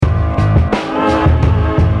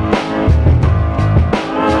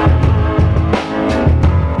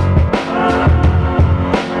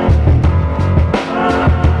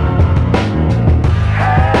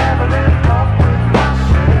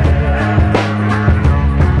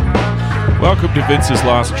Welcome to Vince's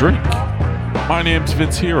Last Drink. My name's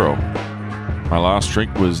Vince Hero. My last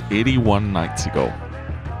drink was 81 nights ago.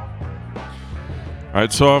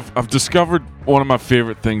 Alright, so I've discovered one of my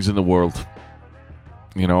favorite things in the world.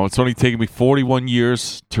 You know, it's only taken me 41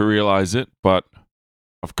 years to realize it, but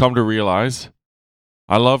I've come to realize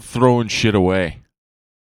I love throwing shit away.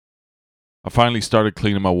 I finally started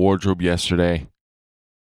cleaning my wardrobe yesterday,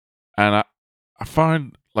 and I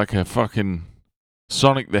found like a fucking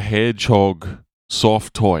Sonic the Hedgehog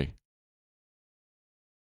soft toy.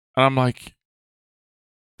 And I'm like,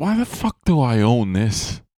 why the fuck do I own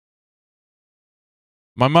this?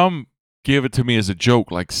 My mom gave it to me as a joke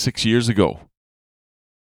like 6 years ago.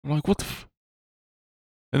 I'm like, what the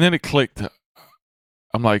And then it clicked.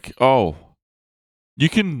 I'm like, oh, you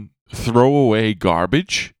can throw away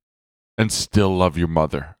garbage and still love your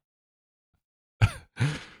mother.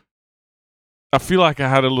 I feel like I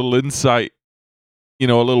had a little insight, a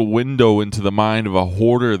little window into the mind of a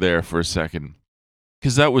hoarder there for a second.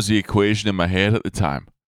 Because that was the equation in my head at the time.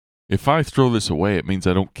 If I throw this away, it means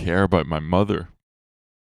I don't care about my mother.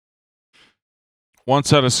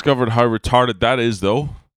 Once I discovered how retarded that is, though,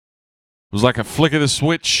 it was like a flick of the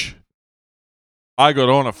switch. I got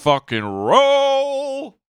on a fucking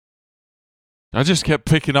roll. I just kept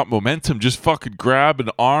picking up momentum, just fucking grabbing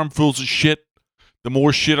armfuls of shit. The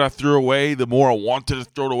more shit I threw away, the more I wanted to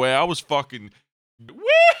throw it away. I was fucking...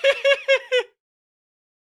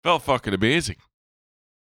 Felt fucking amazing.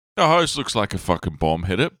 The house looks like a fucking bomb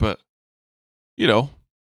hit it, but,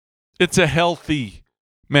 it's a healthy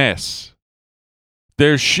mess.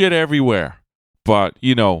 There's shit everywhere, but,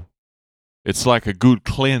 it's like a good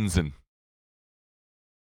cleansing.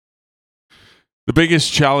 The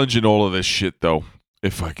biggest challenge in all of this shit, though,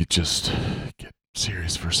 if I could just get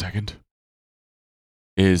serious for a second,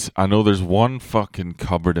 is I know there's one fucking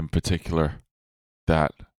cupboard in particular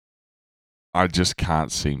that I just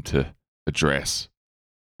can't seem to address.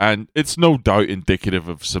 And it's no doubt indicative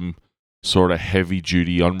of some sort of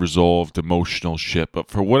heavy-duty, unresolved, emotional shit, but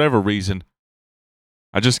for whatever reason,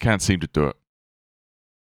 I just can't seem to do it.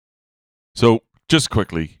 So, just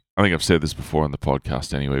quickly, I think I've said this before on the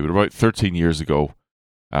podcast anyway, but about 13 years ago,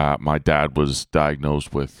 my dad was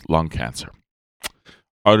diagnosed with lung cancer.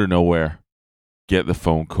 Out of nowhere, get the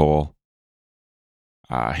phone call.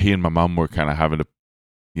 He and my mum were kind of having to,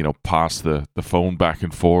 pass the phone back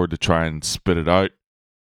and forward to try and spit it out.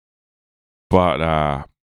 But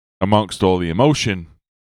amongst all the emotion,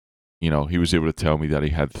 he was able to tell me that he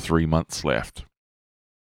had 3 months left.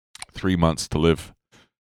 3 months to live.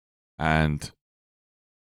 And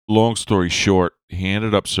long story short, he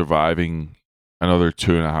ended up surviving another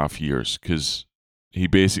 2.5 years because he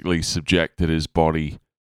basically subjected his body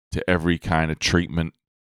to every kind of treatment,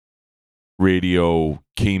 radio,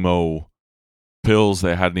 chemo, pills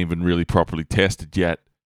they hadn't even really properly tested yet.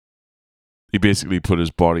 He basically put his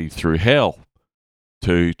body through hell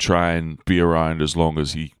to try and be around as long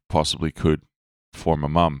as he possibly could for my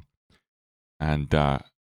mum. And,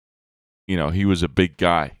 he was a big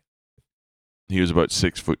guy. He was about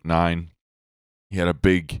 6'9". He had a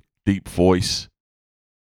big, deep voice.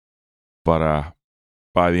 But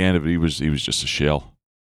by the end of it, he was just a shell.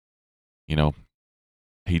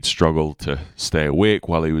 He'd struggled to stay awake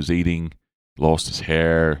while he was eating, lost his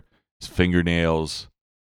hair, his fingernails.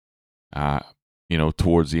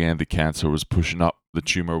 Towards the end, the cancer was pushing up. The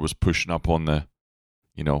tumor was pushing up on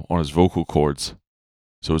on his vocal cords.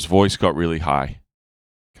 So his voice got really high.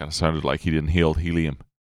 Kind of sounded like he'd inhaled helium.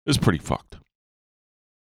 It was pretty fucked.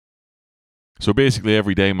 So basically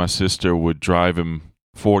every day my sister would drive him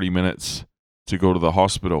 40 minutes to go to the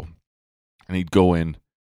hospital. And he'd go in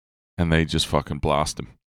and they'd just fucking blast him.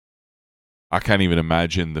 I can't even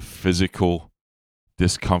imagine the physical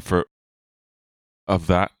discomfort of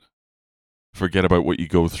that. Forget about what you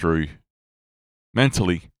go through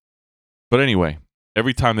mentally. But anyway,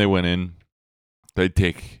 every time they went in, they'd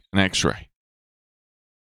take an x-ray.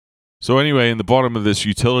 So anyway, in the bottom of this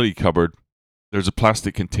utility cupboard, there's a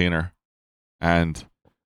plastic container. And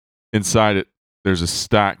inside it, there's a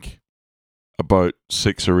stack about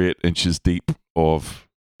 6 or 8 inches deep of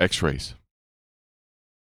x-rays.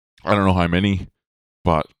 I don't know how many,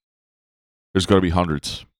 but there's got to be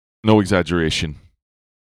hundreds. No exaggeration.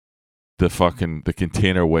 The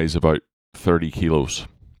container weighs about 30 kilos.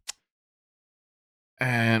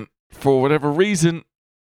 And for whatever reason,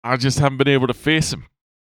 I just haven't been able to face him.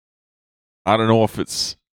 I don't know if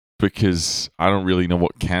it's because I don't really know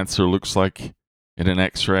what cancer looks like in an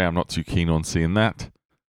x-ray. I'm not too keen on seeing that.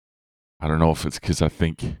 I don't know if it's because I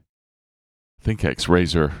think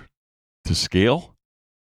x-rays are to scale.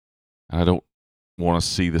 I don't want to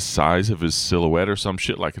see the size of his silhouette or some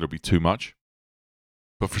shit, like it'll be too much.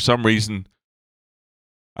 But for some reason,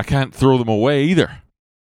 I can't throw them away either.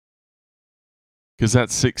 Because that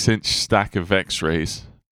 6-inch stack of x-rays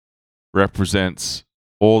represents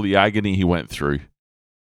all the agony he went through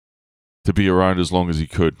to be around as long as he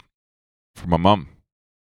could for my mum.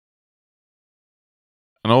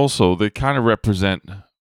 And also, they kind of represent,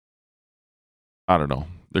 I don't know,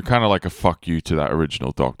 they're kind of like a fuck you to that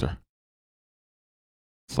original doctor.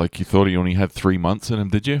 It's like you thought he only had 3 months in him,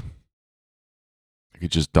 did you? I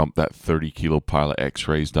could just dump that 30-kilo pile of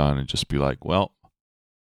x-rays down and just be like, well,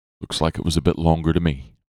 looks like it was a bit longer to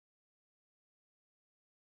me.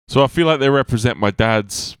 So I feel like they represent my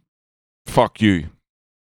dad's fuck you.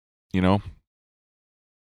 You know?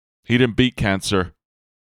 He didn't beat cancer,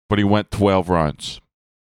 but he went 12 rounds.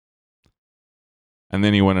 And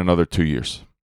then he went another 2 years.